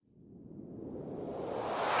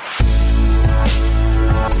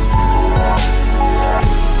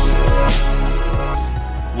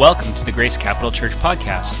Welcome to the Grace Capital Church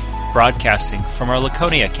podcast, broadcasting from our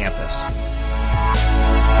Laconia campus.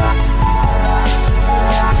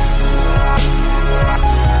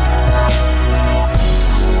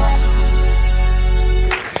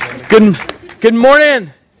 Good morning,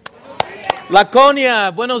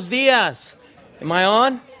 Laconia. Buenos dias. Am I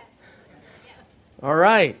on? All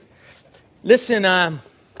right. Listen,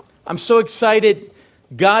 I'm so excited.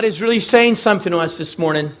 God is really saying something to us this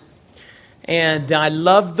morning. And I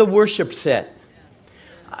love the worship set.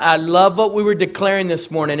 I love what we were declaring this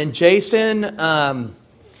morning. And Jason,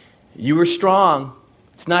 you were strong.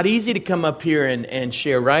 It's not easy to come up here and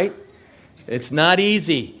share, right? It's not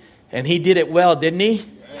easy. And he did it well, didn't he?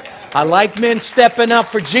 I like men stepping up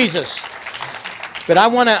for Jesus. But I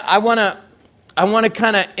want to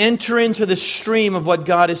kind of enter into the stream of what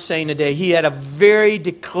God is saying today. He had a very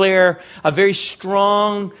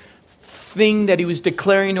strong thing that he was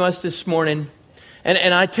declaring to us this morning.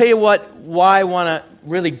 And I tell you why I want to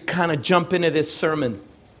really kind of jump into this sermon.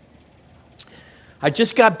 I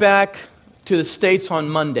just got back to the States on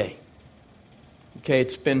Monday. Okay,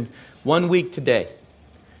 it's been 1 week today.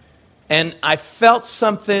 And I felt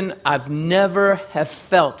something I've never have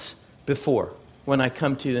felt before when I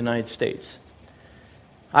come to the United States.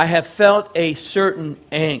 I have felt a certain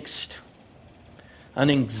angst, an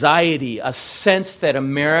anxiety, a sense that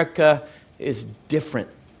America is different,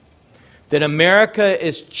 that America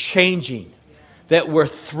is changing, that we're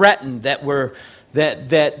threatened, that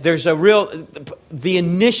there's a real. The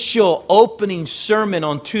initial opening sermon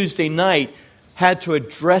on Tuesday night had to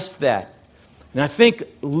address that, and I think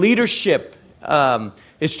leadership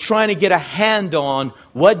is trying to get a hand on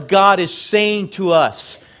what God is saying to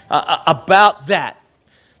us about that.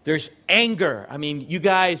 There's anger. I mean, you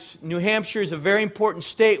guys, New Hampshire is a very important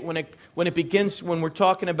state when it begins, when we're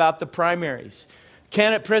talking about the primaries.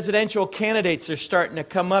 Presidential candidates are starting to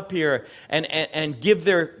come up here and give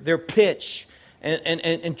their pitch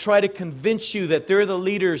and try to convince you that they're the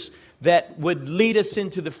leaders that would lead us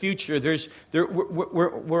into the future.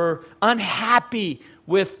 We're unhappy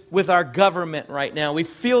with our government right now. We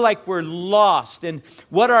feel like we're lost and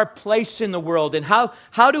what our place in the world and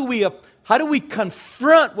how do we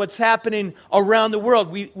confront what's happening around the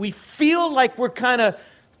world? We feel like we're kind of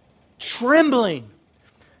trembling.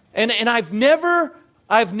 And I've never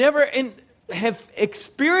have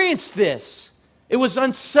experienced this. It was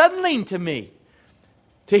unsettling to me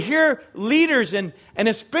to hear leaders and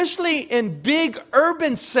especially in big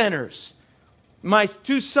urban centers. My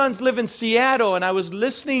two sons live in Seattle, and I was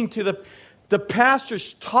listening to the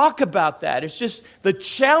pastors talk about that. It's just the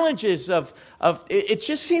challenges of it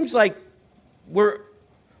just seems like we're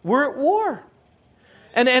at war.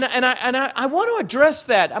 And I want to address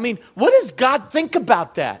that. I mean, what does God think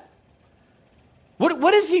about that?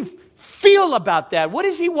 What does He feel about that? What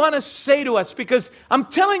does He want to say to us? Because I'm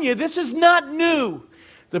telling you, this is not new.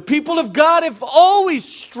 The people of God have always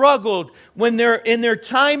struggled when they're in their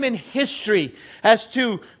time in history as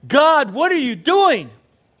to, God, what are you doing?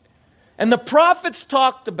 And the prophets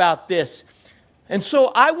talked about this. And so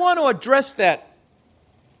I want to address that.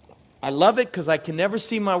 I love it because I can never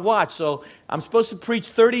see my watch. So I'm supposed to preach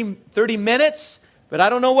 30 minutes, but I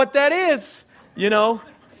don't know what that is,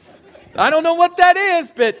 I don't know what that is,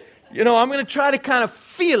 but, I'm going to try to kind of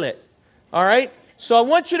feel it. All right? So I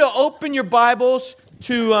want you to open your Bibles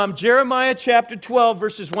to Jeremiah chapter 12,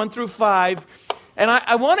 verses 1 through 5. And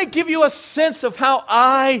I want to give you a sense of how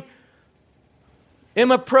I am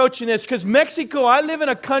approaching this. Because Mexico, I live in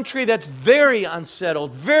a country that's very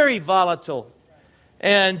unsettled, very volatile.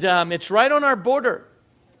 And it's right on our border.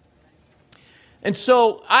 And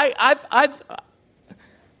so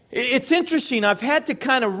it's interesting. I've had to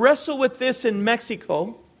kind of wrestle with this in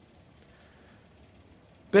Mexico.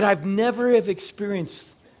 But I've never have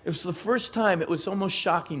experienced, it was the first time, it was almost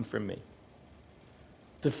shocking for me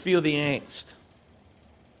to feel the angst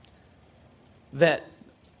that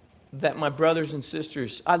my brothers and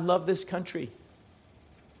sisters, I love this country.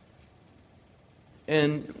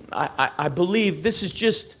 And I believe this is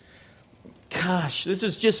just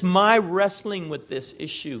my wrestling with this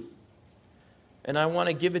issue. And I want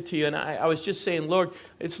to give it to you. And I was just saying, Lord,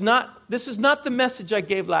 this is not the message I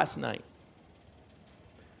gave last night.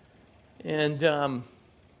 And,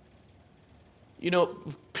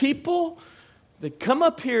 people that come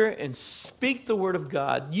up here and speak the Word of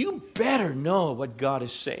God, you better know what God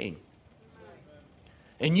is saying.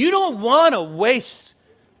 And you don't want to waste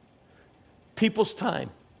people's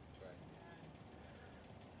time.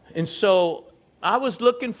 And so I was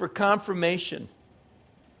looking for confirmation.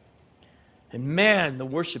 And man, the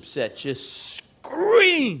worship set just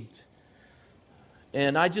screamed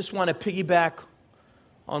And I just want to piggyback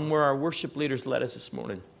on where our worship leaders led us this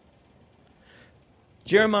morning.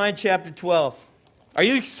 Jeremiah chapter 12. Are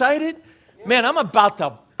you excited? Man, I'm about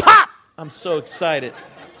to pop. I'm so excited.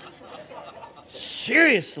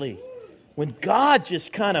 Seriously. When God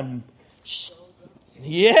just kind of,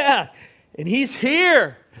 and He's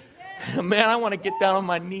here. Man, I want to get down on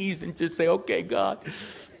my knees and just say, okay, God.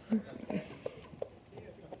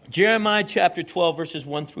 Jeremiah chapter 12, verses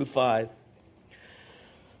 1 through 5.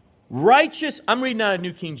 Righteous, I'm reading out of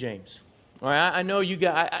New King James. All right, I know you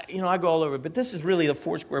guys, I go all over it, but this is really the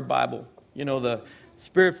Foursquare Bible. You know, the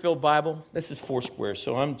Spirit-filled Bible. This is Foursquare,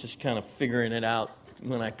 so I'm just kind of figuring it out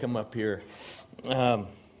when I come up here.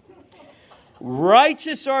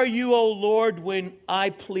 Righteous are you, O Lord, when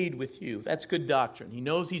I plead with you. That's good doctrine. He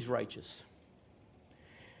knows He's righteous.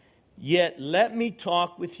 Yet let me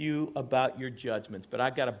talk with you about your judgments. But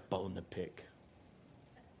I got a bone to pick.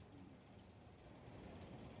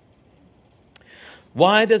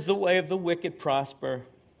 Why does the way of the wicked prosper?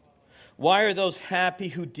 Why are those happy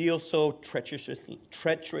who deal so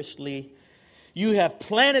treacherously? You have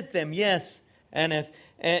planted them, yes, and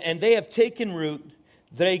they have taken root.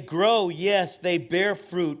 They grow, yes, they bear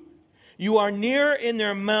fruit. You are near in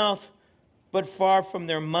their mouth, but far from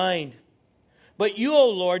their mind. But you, O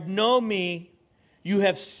Lord, know me. You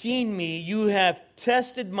have seen me. You have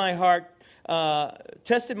tested my heart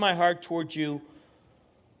towards you.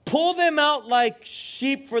 Pull them out like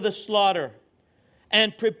sheep for the slaughter,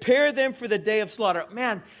 and prepare them for the day of slaughter.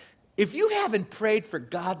 Man, if you haven't prayed for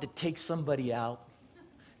God to take somebody out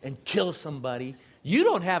and kill somebody, you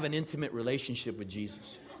don't have an intimate relationship with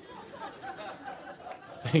Jesus.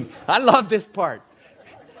 I love this part.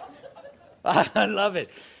 I love it.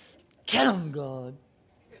 Kill him, God.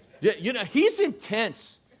 You know, He's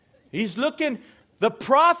intense. He's looking. The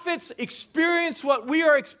prophets experience what we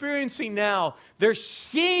are experiencing now. They're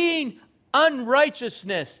seeing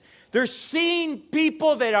unrighteousness. They're seeing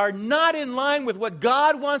people that are not in line with what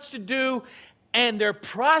God wants to do, and they're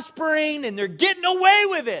prospering and they're getting away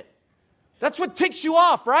with it. That's what ticks you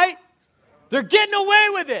off, right? They're getting away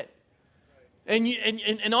with it.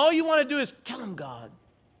 And all you want to do is kill them, God.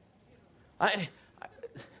 I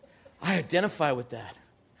identify with that.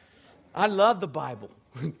 I love the Bible.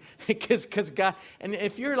 Because God, and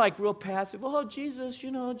if you're like real passive, oh, Jesus,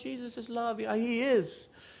 Jesus is love. Yeah, He is.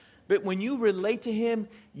 But when you relate to Him,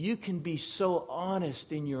 you can be so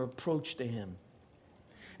honest in your approach to Him.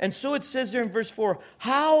 And so it says there in verse 4,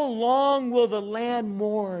 how long will the land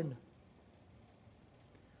mourn?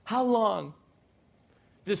 How long?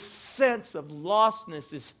 This sense of lostness,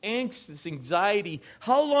 this angst, this anxiety.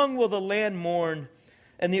 How long will the land mourn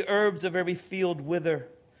and the herbs of every field wither?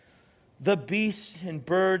 The beasts and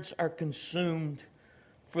birds are consumed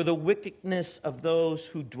for the wickedness of those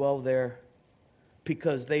who dwell there,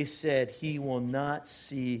 because they said, He will not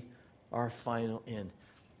see our final end.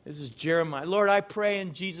 This is Jeremiah. Lord, I pray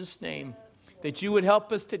in Jesus' name that you would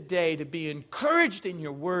help us today to be encouraged in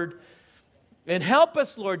your word, and help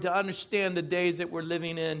us, Lord, to understand the days that we're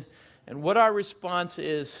living in and what our response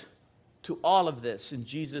is to all of this in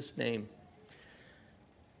Jesus' name.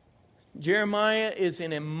 Jeremiah is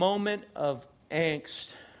in a moment of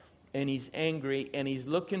angst, and he's angry, and he's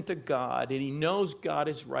looking to God, and he knows God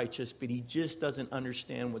is righteous, but he just doesn't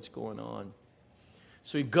understand what's going on.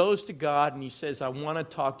 So he goes to God, and he says, I want to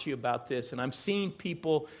talk to you about this, and I'm seeing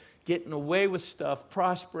people getting away with stuff,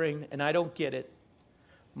 prospering, and I don't get it.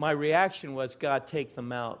 My reaction was, God, take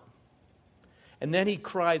them out. And then he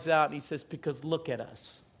cries out, and he says, because look at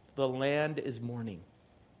us. The land is mourning.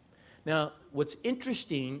 Now, what's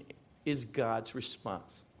interesting is God's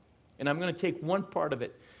response. And I'm going to take one part of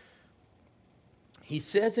it. He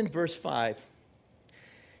says in verse 5,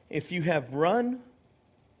 if you have run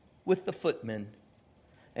with the footmen,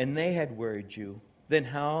 and they had worried you, then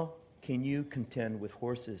how can you contend with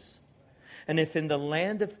horses? And if in the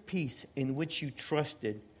land of peace in which you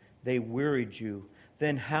trusted they wearied you,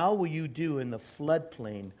 then how will you do in the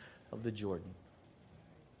floodplain of the Jordan?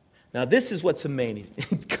 Now this is what's amazing.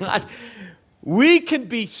 God, we can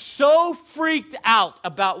be so freaked out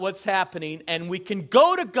about what's happening, and we can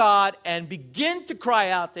go to God and begin to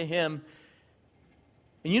cry out to Him.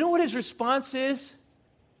 And you know what His response is?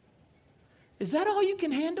 Is that all you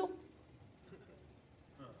can handle?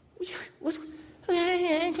 I'm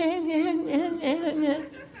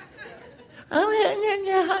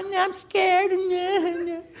scared.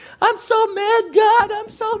 I'm so mad, God.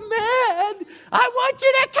 I'm so mad. I want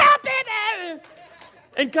you to come in.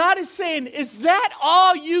 And God is saying, is that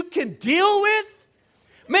all you can deal with?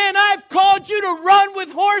 Man, I've called you to run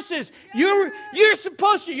with horses. You're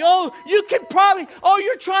supposed to. You're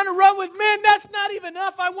trying to run with men. That's not even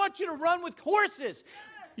enough. I want you to run with horses.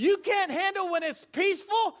 You can't handle when it's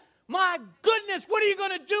peaceful? My goodness, what are you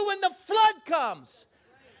going to do when the flood comes?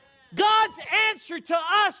 God's answer to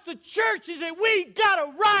us, the church, is that we got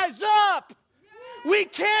to rise up. We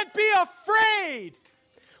can't be afraid.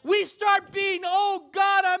 We start being, oh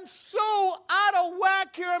God, I'm so out of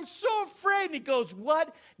whack here. I'm so afraid. And he goes,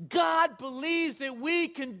 what? God believes that we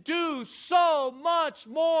can do so much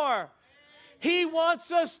more. He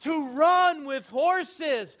wants us to run with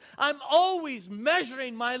horses. I'm always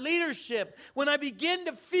measuring my leadership. When I begin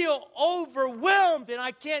to feel overwhelmed and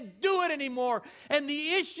I can't do it anymore, and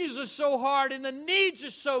the issues are so hard, and the needs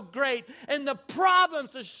are so great, and the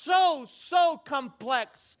problems are so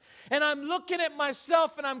complex, and I'm looking at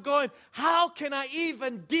myself and I'm going, how can I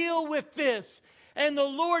even deal with this? And the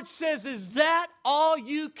Lord says, is that all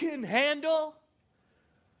you can handle?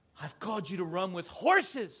 I've called you to run with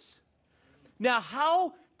horses. Now,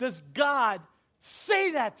 how does God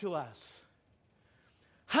say that to us?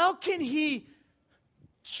 How can He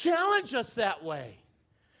challenge us that way?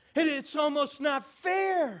 And it's almost not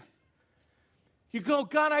fair. You go,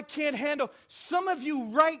 God, I can't handle. Some of you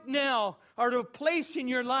right now are at a place in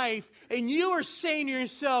your life and you are saying to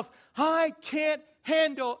yourself, I can't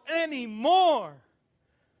handle anymore.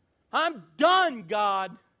 I'm done,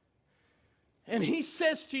 God. And He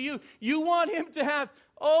says to you, you want Him to have,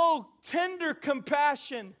 tender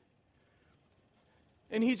compassion.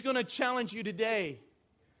 And He's going to challenge you today.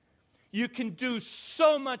 You can do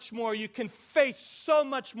so much more. You can face so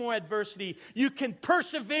much more adversity. You can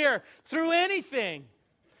persevere through anything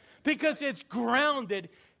because it's grounded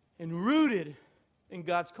and rooted in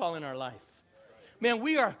God's call in our life. Man,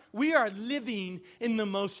 we are living in the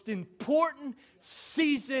most important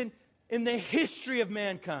season in the history of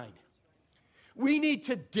mankind. We need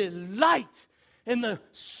to delight in the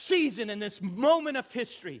season, in this moment of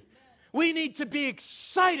history. We need to be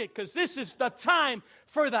excited because this is the time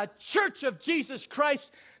for the Church of Jesus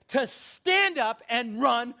Christ to stand up and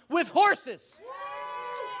run with horses.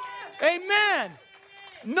 Amen.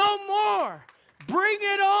 No more. Bring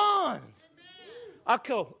it on.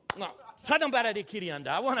 Ako,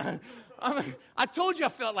 I told you I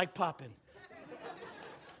felt like popping.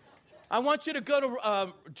 I want you to go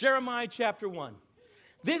to Jeremiah chapter 1.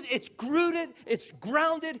 It's rooted, it's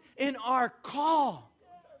grounded in our call.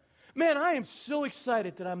 Man, I am so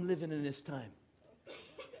excited that I'm living in this time.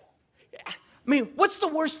 I mean, what's the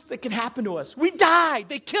worst that can happen to us? We die,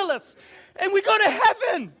 they kill us, and we go to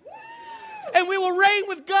heaven. And we will reign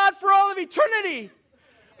with God for all of eternity.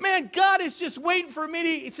 Man, God is just waiting for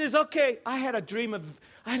me. He says, okay, I had a dream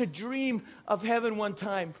of heaven one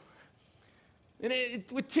time. And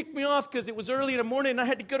it would tick me off because it was early in the morning and I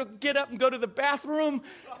had to get up and go to the bathroom.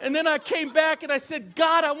 And then I came back and I said,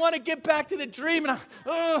 God, I want to get back to the dream.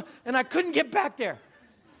 And I couldn't get back there.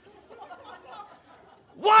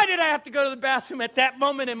 Why did I have to go to the bathroom at that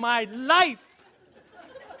moment in my life?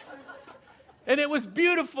 And it was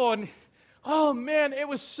beautiful. And oh man, it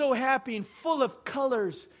was so happy and full of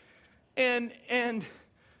colors. And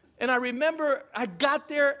I remember I got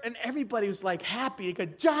there and everybody was like happy. They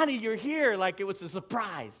go, Johnny, you're here. Like it was a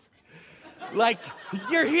surprise. Like,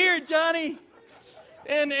 you're here, Johnny.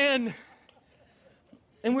 And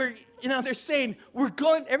we're, they're saying, we're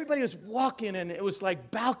going, everybody was walking and it was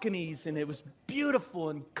like balconies and it was beautiful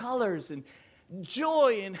and colors and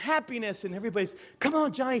joy and happiness. And everybody's, come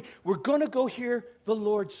on, Johnny, we're going to go hear the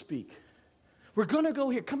Lord speak. We're going to go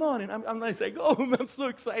here. Come on. And I'm like, I'm so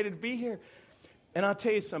excited to be here. And I'll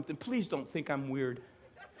tell you something, please don't think I'm weird.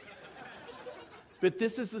 But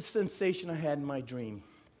this is the sensation I had in my dream.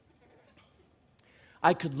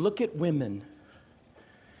 I could look at women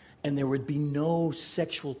and there would be no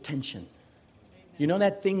sexual tension. You know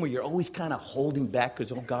that thing where you're always kind of holding back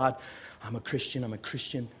because, oh God, I'm a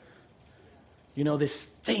Christian. You know, this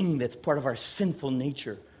thing that's part of our sinful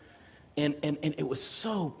nature. And it was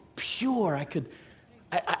so pure.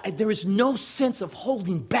 There was no sense of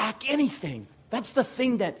holding back anything. That's the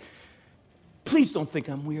thing that, please don't think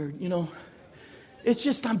I'm weird, It's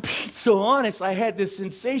just, I'm being so honest. I had this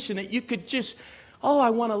sensation that you could just,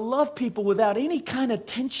 I want to love people without any kind of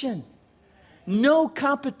tension. No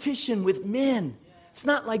competition with men. It's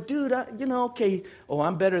not like, dude,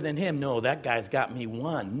 I'm better than him. No, that guy's got me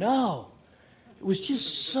won. No. It was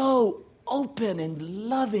just so open and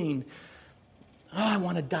loving. I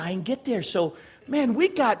want to die and get there. So, man, we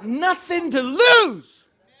got nothing to lose.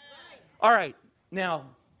 All right. Now,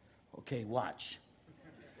 okay, watch.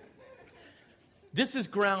 This is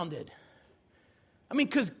grounded.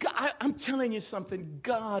 Because I'm telling you something,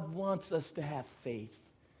 God wants us to have faith.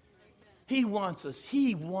 He wants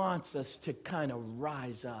us to kind of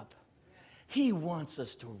rise up. He wants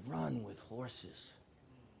us to run with horses.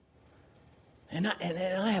 And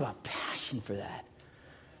I have a passion for that.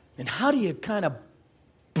 And how do you kind of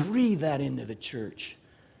breathe that into the church?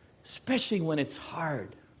 Especially when it's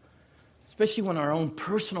hard. Especially when our own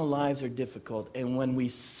personal lives are difficult and when we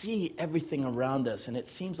see everything around us and it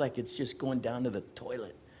seems like it's just going down to the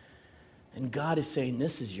toilet. And God is saying,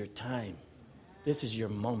 this is your time. This is your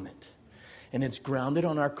moment. And it's grounded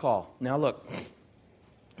on our call. Now look,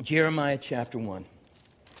 Jeremiah chapter 1.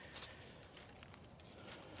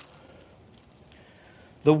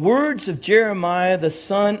 The words of Jeremiah, the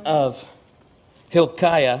son of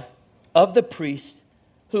Hilkiah, of the priest,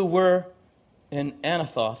 who were in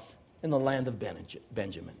Anathoth, in the land of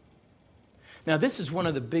Benjamin. Now, this is one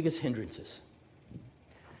of the biggest hindrances.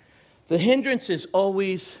 The hindrance is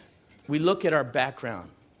always, we look at our background.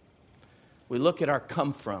 We look at our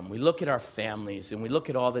come from. We look at our families, and we look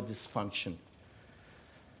at all the dysfunction.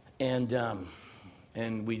 And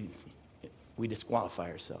we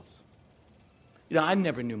disqualify ourselves. You know, I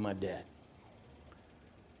never knew my dad.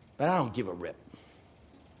 But I don't give a rip.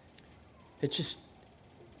 It's just,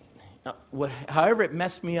 however it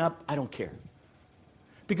messed me up, I don't care.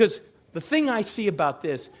 Because the thing I see about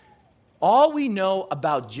this, all we know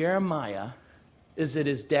about Jeremiah is that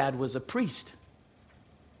his dad was a priest.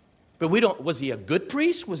 But was he a good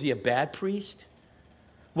priest? Was he a bad priest?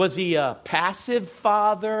 Was he a passive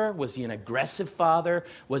father? Was he an aggressive father?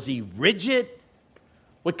 Was he rigid?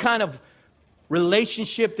 What kind of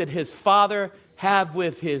relationship did his father have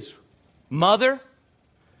with his mother?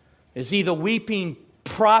 Is he the weeping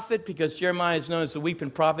prophet? Because Jeremiah is known as the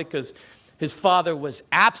weeping prophet because his father was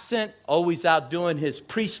absent, always out doing his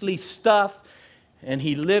priestly stuff, and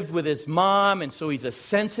he lived with his mom, and so he's a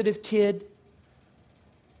sensitive kid.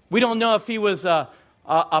 We don't know if he was a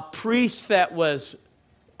priest that was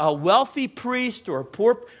a wealthy priest or a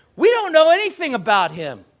poor. We don't know anything about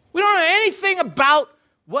him. We don't know anything about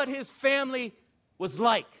what his family was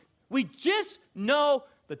like. We just know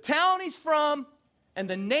the town he's from and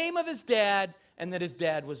the name of his dad and that his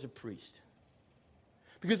dad was a priest.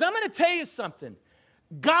 Because I'm going to tell you something.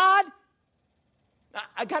 God,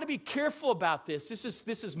 I got to be careful about this.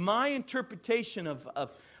 This is my interpretation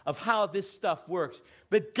of how this stuff works.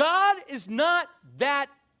 But God is not that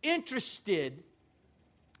interested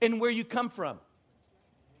in where you come from.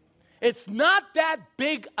 It's not that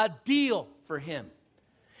big a deal for him.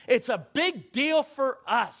 It's a big deal for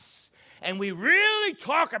us. And we really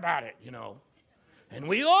talk about it, you know. And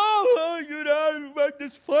we about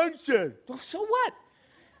dysfunction. Well, so what?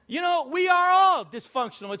 You know, we are all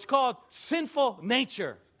dysfunctional. It's called sinful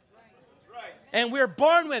nature. Right. And we're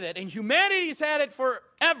born with it. And humanity's had it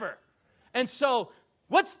forever. And so,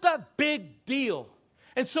 what's the big deal?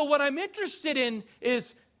 And so what I'm interested in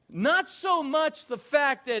is not so much the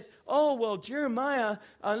fact that, oh, well, Jeremiah,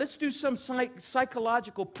 let's do some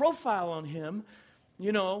psychological profile on him.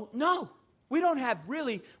 You know, no. We don't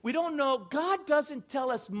know. God doesn't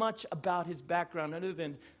tell us much about his background other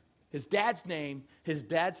than his dad's name, his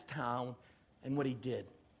dad's town, and what he did.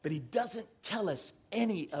 But he doesn't tell us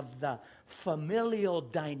any of the familial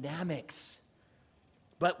dynamics.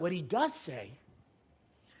 But what he does say,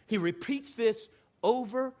 he repeats this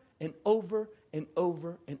over and over and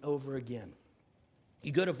over and over again.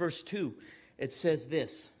 You go to verse 2, it says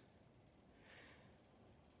this.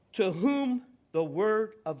 To whom the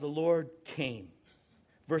word of the Lord came.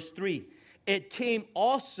 Verse 3, it came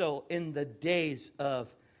also in the days of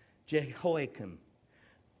Jehoiakim.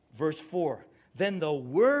 Verse 4, then the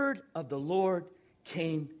word of the Lord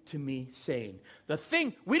came to me saying.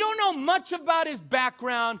 We don't know much about his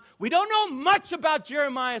background. We don't know much about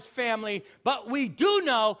Jeremiah's family, but we do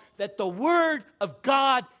know that the word of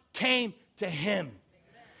God came to him.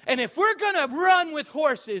 And if we're going to run with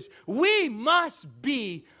horses, we must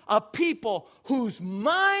be a people whose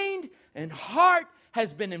mind and heart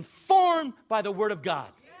has been informed by the word of God.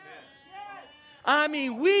 Yes. I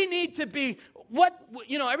mean, we need to be,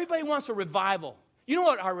 everybody wants a revival. You know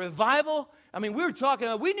what our revival, we were talking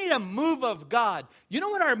about, we need a move of God. You know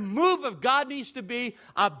what our move of God needs to be?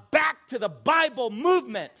 A back to the Bible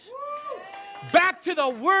movement. Back to the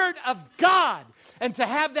word of God. And to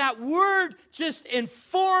have that word just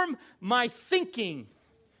inform my thinking.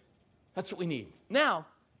 That's what we need. Now,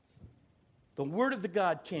 the word of the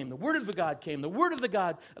God came. The word of the God came. The word of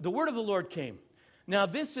the Lord came. Now,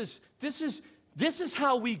 this is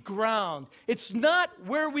how we ground. It's not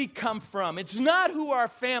where we come from. It's not who our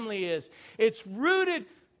family is. It's rooted,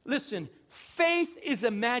 listen, faith is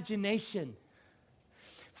imagination.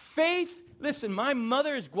 Faith, listen, my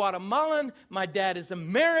mother is Guatemalan. My dad is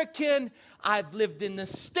American. I've lived in the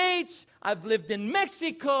States. I've lived in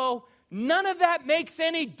Mexico. None of that makes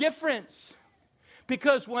any difference.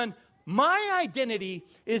 Because when My identity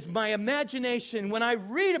is my imagination. When I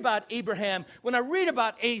read about Abraham, when I read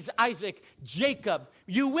about Isaac, Jacob,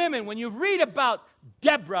 you women, when you read about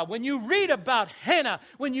Deborah, when you read about Hannah,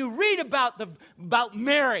 when you read about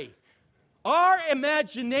Mary, our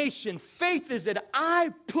imagination, faith is that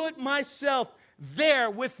I put myself there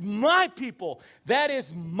with my people. That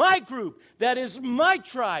is my group. That is my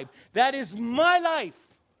tribe. That is my life.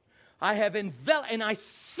 I have enveloped, and I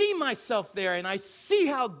see myself there, and I see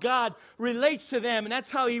how God relates to them, and that's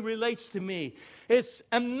how He relates to me. It's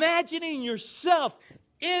imagining yourself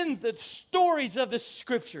in the stories of the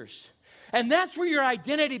Scriptures. And that's where your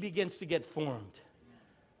identity begins to get formed.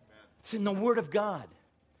 It's in the Word of God.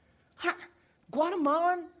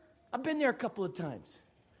 Guatemalan, I've been there a couple of times.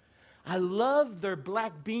 I love their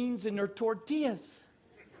black beans and their tortillas.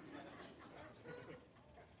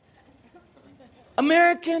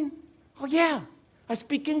 American, oh yeah, I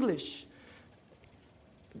speak English.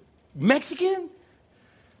 Mexican,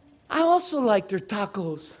 I also like their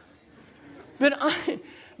tacos. But I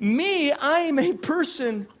am a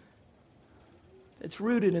person that's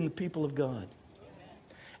rooted in the people of God.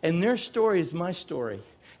 And their story is my story.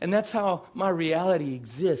 And that's how my reality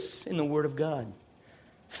exists in the Word of God.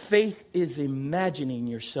 Faith is imagining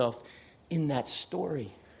yourself in that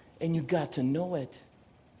story. And you got to know it.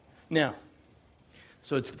 Now,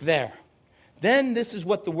 so it's there. Then this is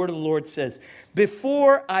what the Word of the Lord says.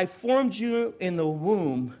 Before I formed you in the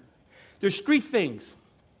womb, there's three things.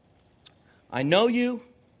 I know you,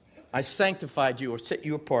 I sanctified you or set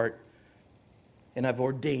you apart, and I've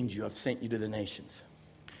ordained you, I've sent you to the nations.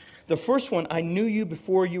 The first one, I knew you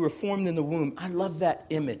before you were formed in the womb. I love that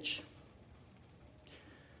image.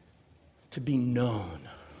 To be known.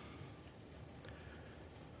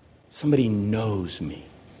 Somebody knows me.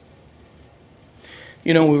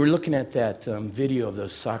 You know, we were looking at that video of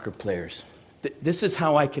those soccer players. This is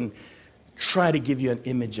how I can try to give you an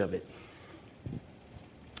image of it.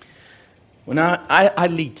 When I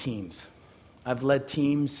lead teams. I've led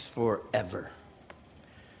teams forever.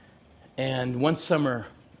 And one summer,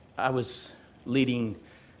 I was leading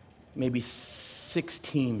maybe 6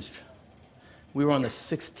 teams. We were on the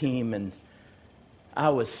 6th team, and I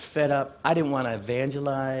was fed up. I didn't want to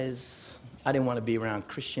evangelize. I didn't want to be around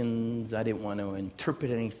Christians. I didn't want to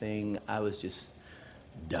interpret anything. I was just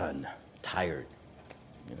done, tired,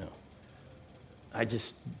 I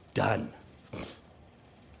just done.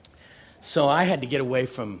 So I had to get away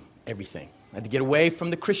from everything. I had to get away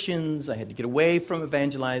from the Christians. I had to get away from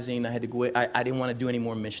evangelizing. I had to go away. I didn't want to do any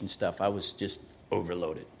more mission stuff. I was just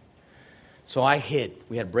overloaded. So I hid.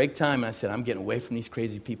 We had break time, and I said, I'm getting away from these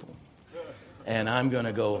crazy people. And I'm going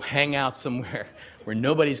to go hang out somewhere where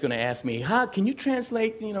nobody's going to ask me, can you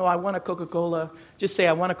translate, I want a Coca-Cola? Just say,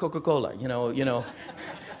 I want a Coca-Cola,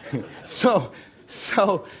 So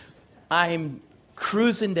I'm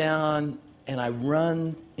cruising down, and I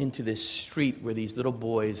run into this street where these little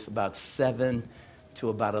boys, about 7 to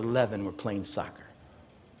about 11, were playing soccer.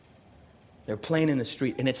 They're playing in the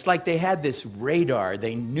street, and it's like they had this radar.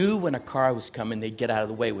 They knew when a car was coming, they'd get out of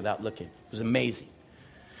the way without looking. It was amazing.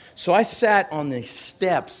 So I sat on the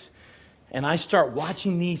steps, and I start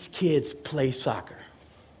watching these kids play soccer.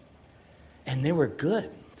 And they were good.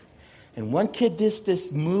 And one kid did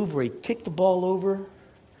this move where he kicked the ball over,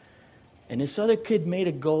 and this other kid made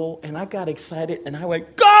a goal, and I got excited, and I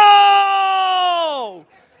went, "Go!"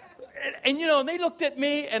 And they looked at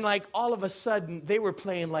me, and like all of a sudden, they were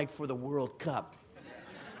playing like for the World Cup.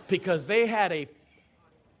 Because they had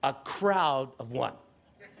a crowd of one.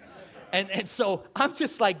 And so I'm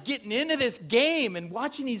just like getting into this game and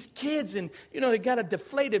watching these kids, and they got a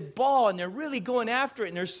deflated ball, and they're really going after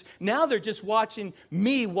it, and now they're just watching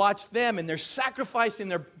me watch them, and they're sacrificing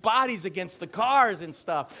their bodies against the cars and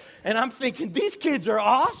stuff. And I'm thinking, these kids are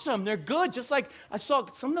awesome. They're good. Just like I saw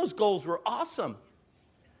some of those goals were awesome.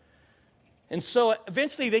 And so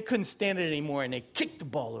eventually they couldn't stand it anymore, and they kicked the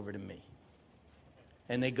ball over to me.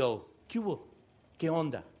 And they go, "¿Qué hubo? ¿Qué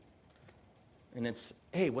onda?" And it's,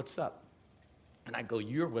 "Hey, what's up?" And I go,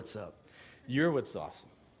 "You're what's up. You're what's awesome."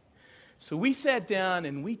 So we sat down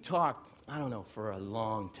and we talked, for a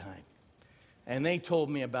long time. And they told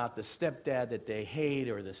me about the stepdad that they hate,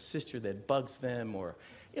 or the sister that bugs them, or,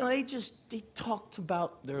 they talked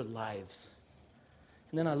about their lives.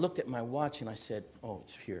 And then I looked at my watch and I said, "Oh,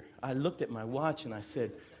 it's here." I looked at my watch and I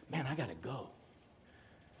said, "Man, I got to go."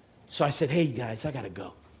 So I said, "Hey, guys, I got to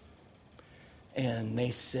go." And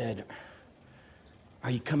they said, "Are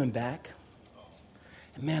you coming back?"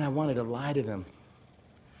 And man, I wanted to lie to them.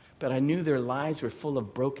 But I knew their lives were full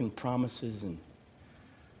of broken promises. And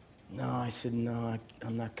no, I said, "No,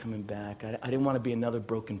 I'm not coming back." I didn't want to be another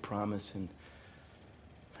broken promise. And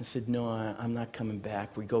I said, no, I'm not coming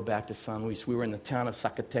back. We go back to San Luis. We were in the town of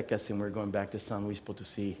Zacatecas, and we were going back to San Luis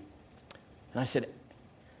Potosí. And I said,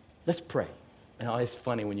 let's pray. And it's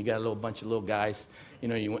funny when you got a little bunch of little guys,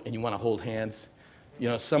 and you want to hold hands.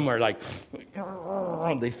 Somewhere like,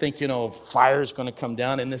 they think, fire's going to come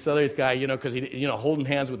down. And this other guy, because holding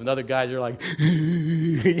hands with another guy, they're like,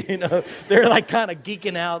 they're like kind of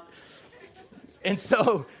geeking out. And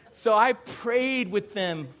so I prayed with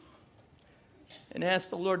them and asked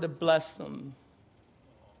the Lord to bless them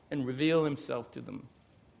and reveal himself to them.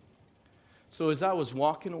 So as I was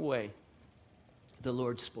walking away, the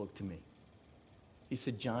Lord spoke to me. He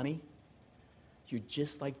said, Johnny, you're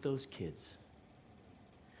just like those kids.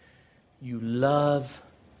 You love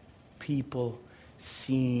people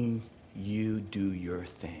seeing you do your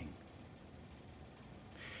thing.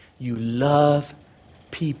 You love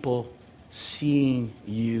people seeing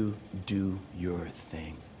you do your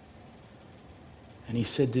thing. And he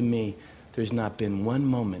said to me, there's not been one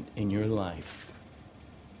moment in your life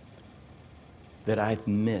that I've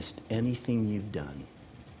missed anything you've done.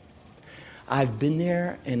 I've been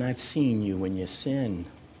there and I've seen you when you sin.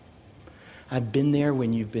 I've been there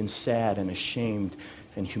when you've been sad and ashamed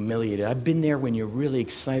and humiliated. I've been there when you're really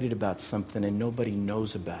excited about something and nobody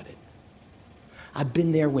knows about it. I've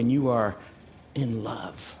been there when you are in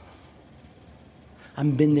love.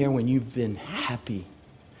 I've been there when you've been happy.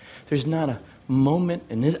 There's not a moment,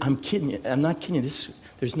 and this, I'm kidding you, I'm not kidding you,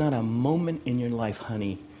 there's not a moment in your life,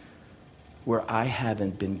 honey, where I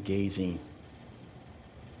haven't been gazing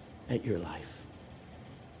at your life.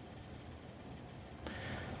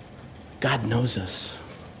 God knows us.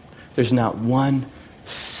 There's not one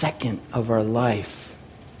second of our life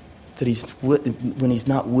that when he's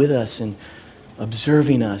not with us and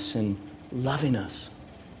observing us and loving us.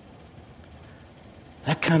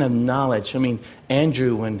 That kind of knowledge. I mean,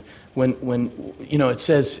 Andrew, when it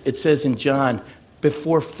says in John,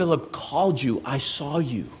 before Philip called you, I saw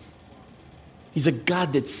you. He's a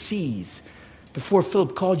God that sees. Before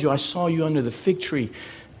Philip called you, I saw you under the fig tree.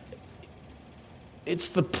 It's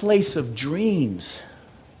the place of dreams.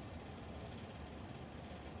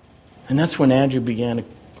 And that's when Andrew began to...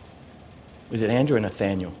 Was it Andrew or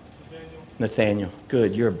Nathaniel? Nathaniel.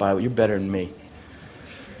 Good, you're better than me.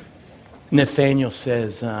 Nathaniel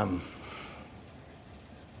says,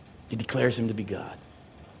 he declares him to be God.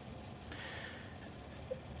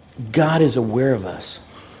 God is aware of us.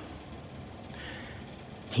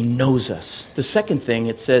 He knows us. The second thing,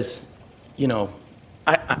 it says, it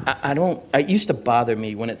used to bother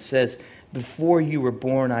me when it says, before you were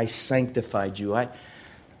born, I sanctified you.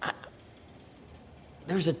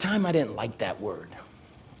 There was a time I didn't like that word.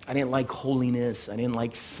 I didn't like holiness. I didn't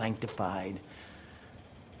like sanctified.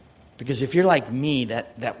 Because if you're like me,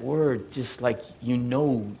 that word just like,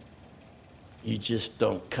 you just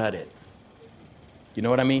don't cut it. You know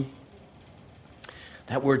what I mean?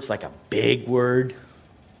 That word's like a big word,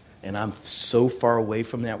 and I'm so far away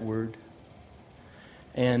from that word.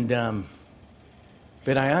 And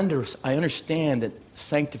but I understand that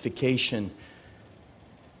sanctification,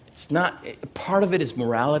 it's not, part of it is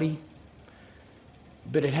morality,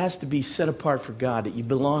 but it has to be set apart for God, that you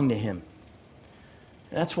belong to him.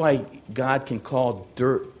 And that's why God can call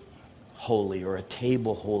dirt holy or a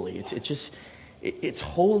table holy. It's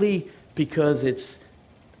holy because it's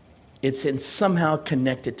somehow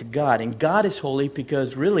connected to God. And God is holy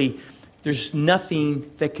because really there's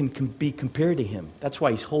nothing that can be compared to him. That's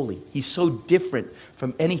why he's holy. He's so different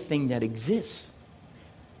from anything that exists.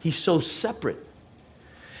 He's so separate.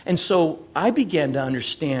 And so I began to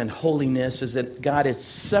understand holiness as that God has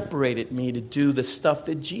separated me to do the stuff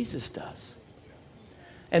that Jesus does.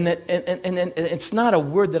 And it's not a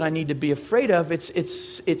word that I need to be afraid of.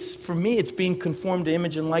 It's for me, it's being conformed to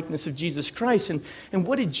image and likeness of Jesus Christ. And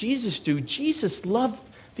what did Jesus do? Jesus loved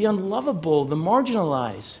the unlovable, the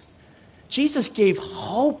marginalized. Jesus gave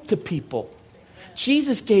hope to people.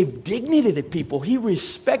 Jesus gave dignity to people. He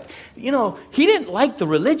he didn't like the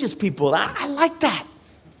religious people. I like that.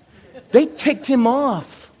 They ticked him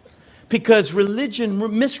off because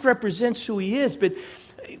religion misrepresents who he is.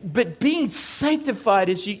 But being sanctified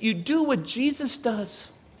is you do what Jesus does.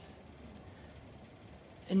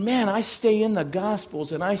 And man, I stay in the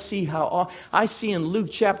Gospels and I see in Luke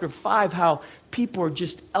chapter 5 how people are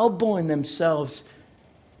just elbowing themselves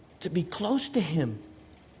to be close to him.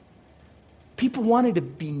 People wanted to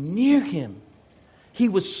be near him. He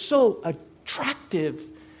was so attractive.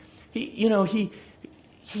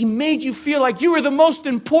 He made you feel like you were the most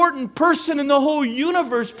important person in the whole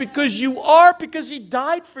universe because he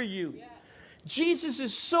died for you. Yeah. Jesus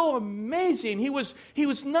is so amazing. He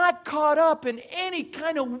was not caught up in any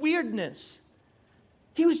kind of weirdness.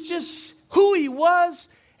 He was just who he was,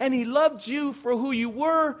 and he loved you for who you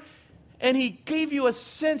were, and he gave you a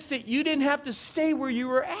sense that you didn't have to stay where you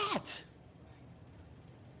were at.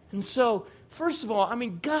 And so, first of all,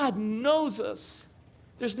 God knows us.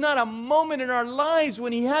 There's not a moment in our lives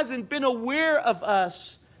when he hasn't been aware of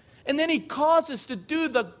us. And then he calls us to do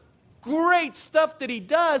the great stuff that he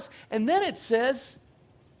does. And then it says,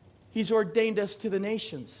 he's ordained us to the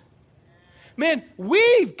nations. Man,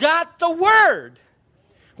 we've got the word.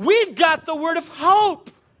 We've got the word of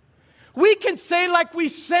hope. We can say like we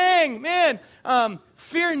sang,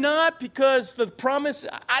 fear not, because the promise,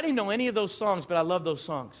 I didn't know any of those songs, but I love those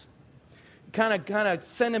songs. Kind of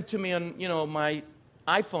send them to me on, my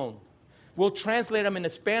iPhone. We'll translate them into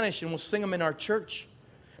Spanish and we'll sing them in our church.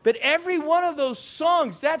 But every one of those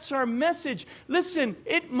songs, that's our message. Listen,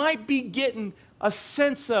 it might be getting a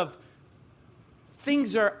sense of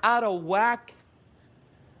things are out of whack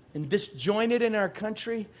and disjointed in our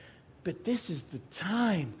country, but this is the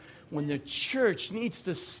time when the church needs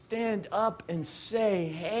to stand up and say,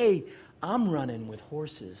 hey, I'm running with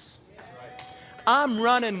horses. I'm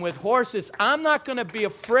running with horses. I'm not going to be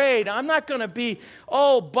afraid. I'm not going to be,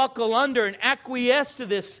 buckle under and acquiesce to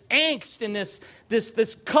this angst and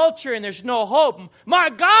this culture, and there's no hope. My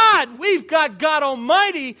God, we've got God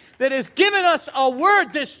Almighty that has given us a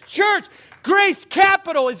word. This church, Grace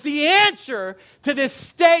Capital, is the answer to this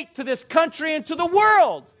state, to this country, and to the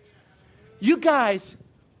world. You guys,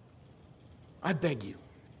 I beg you,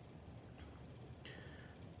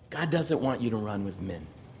 God doesn't want you to run with men.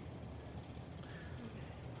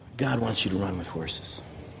 God wants you to run with horses.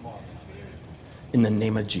 In the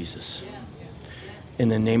name of Jesus. In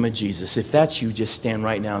the name of Jesus. If that's you, just stand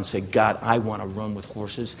right now and say, God, I want to run with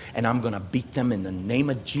horses, and I'm going to beat them in the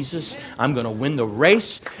name of Jesus. I'm going to win the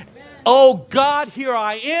race. Oh, God, here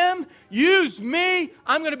I am. Use me.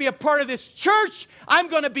 I'm going to be a part of this church. I'm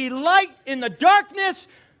going to be light in the darkness.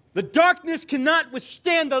 The darkness cannot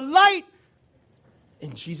withstand the light.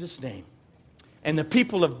 In Jesus' name. And the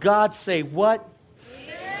people of God say what?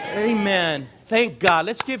 Amen. Thank God.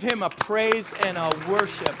 Let's give him a praise and a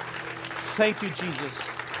worship. Thank you, Jesus.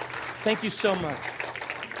 Thank you so much.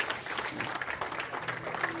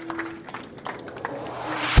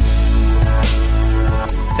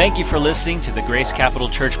 Thank you for listening to the Grace Capital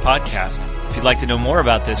Church podcast. If you'd like to know more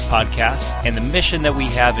about this podcast and the mission that we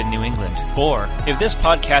have in New England, or if this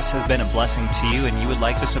podcast has been a blessing to you and you would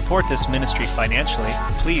like to support this ministry financially,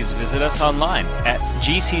 please visit us online at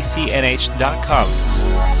gccnh.com.